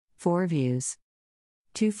4 views.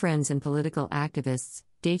 Two friends and political activists,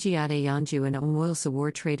 Deji Adeyanju and Omoyele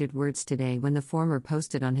Sowore, traded words today when the former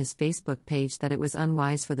posted on his Facebook page that it was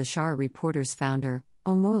unwise for the Chur Reporters founder,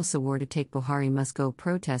 Omoyele Sowore, to take Buhari must go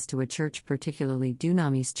protest to a church, particularly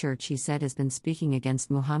Dunamis church he said has been speaking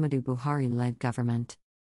against Muhammadu Buhari-led government.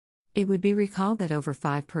 It would be recalled that over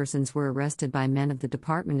 5 persons were arrested by men of the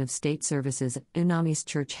Department of State Services at Dunamis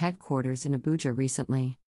church headquarters in Abuja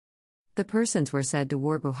recently. The persons were said to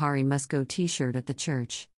wear Buhari must go t-shirt at the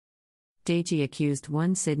church. Deji accused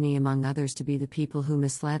one Sydney among others to be the people who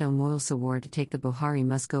misled Omoyele Sowore to take the Buhari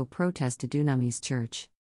must go protest to Dunamis church.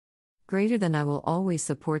 Greater than I will always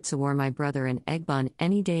support Sowore, my brother and Egbon,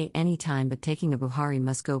 any day, any time, but taking a Buhari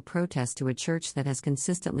must go protest to a church that has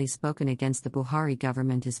consistently spoken against the Buhari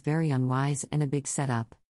government is very unwise and a big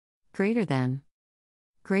setup. Greater than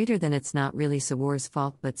it's not really Sowore's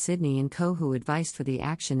fault but Sydney and co who advised for the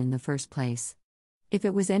action in the first place. If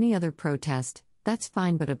it was any other protest, that's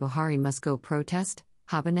fine, but a Buhari must go protest,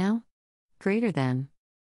 haba now? Greater than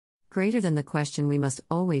the question we must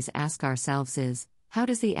always ask ourselves is, how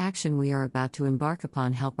does the action we are about to embark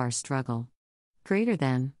upon help our struggle? Greater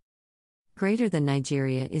than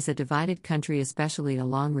Nigeria is a divided country, especially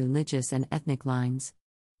along religious and ethnic lines.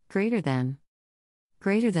 Greater than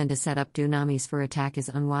to set up Dunamis for attack is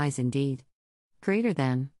unwise indeed. Greater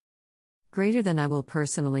than I will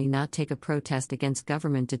personally not take a protest against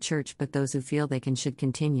government to church, but those who feel they can should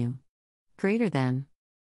continue. Greater than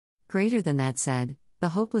that said, the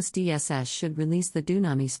hopeless DSS should release the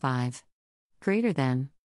Dunamis 5. Greater than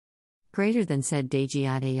said Deji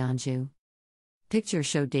Adeyanju. Picture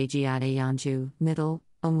show Deji Adeyanju, middle,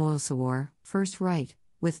 Omoyele Sowore, first right,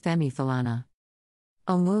 with Femi Falana.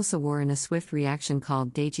 Omoyele Sowore in a swift reaction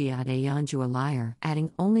called Deji Adeyanju a liar,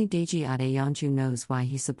 adding only Deji Adeyanju knows why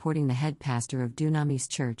he's supporting the head pastor of Dunamis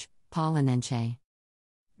Church, Paul Anenche.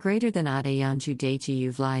 Greater than Adeyanju, Deji,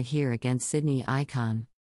 you've lied here against Sydney icon.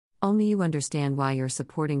 Only you understand why you're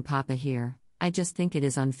supporting Papa here. I just think it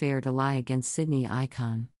is unfair to lie against Sydney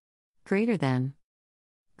icon. Greater than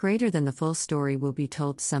the full story will be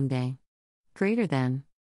told someday. Greater than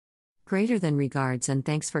regards and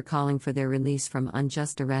thanks for calling for their release from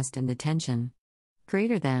unjust arrest and detention.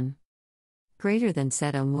 Greater than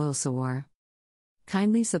said Omoyele Sowore.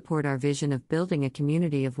 Kindly support our vision of building a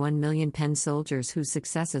community of 1 million pen soldiers whose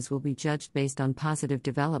successes will be judged based on positive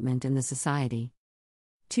development in the society.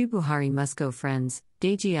 Two Buhari must go friends,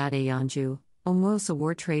 Deji Adeyanju, Omoyele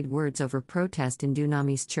Sowore trade words over protest in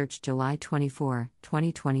Dunamis Church July 24,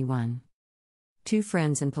 2021. Two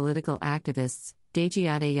friends and political activists, Deji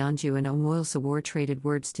Adeyanju and Omoyele Sowore, traded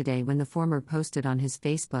words today when the former posted on his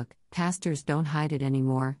Facebook, "Pastors don't hide it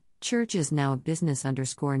anymore, church is now a business."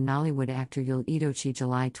 Nollywood actor Yul Edochie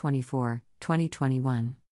July 24,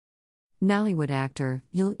 2021. Nollywood actor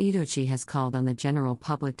Yul Edochie has called on the general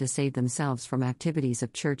public to save themselves from activities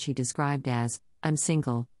of church he described as, "I'm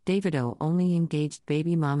single." Davido only engaged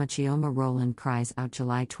baby mama Chioma Rowland cries out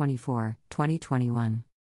July 24, 2021.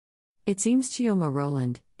 It seems Chioma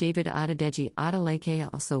Rowland, David Adedeji Adeleke,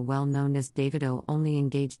 also well known as Davido only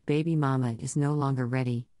engaged baby mama, is no longer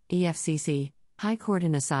ready. EFCC, High Court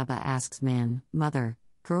in Asaba asks man, mother,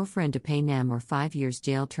 girlfriend to pay Nam or 5 years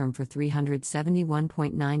jail term for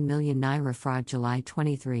 371.9 million naira fraud July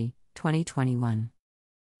 23, 2021.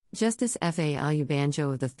 Justice F.A.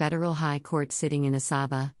 Adeyanju of the Federal High Court sitting in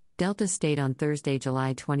Asaba, Delta State on Thursday,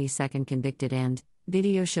 July 22, convicted and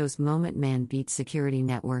video shows moment man beats security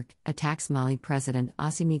network, attacks Mali President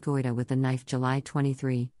Assimi Goïta with a knife July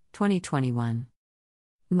 23, 2021.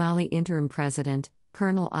 Mali interim president,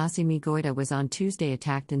 Colonel Assimi Goïta was on Tuesday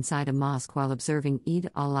attacked inside a mosque while observing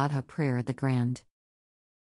Eid al-Adha prayer at the Grand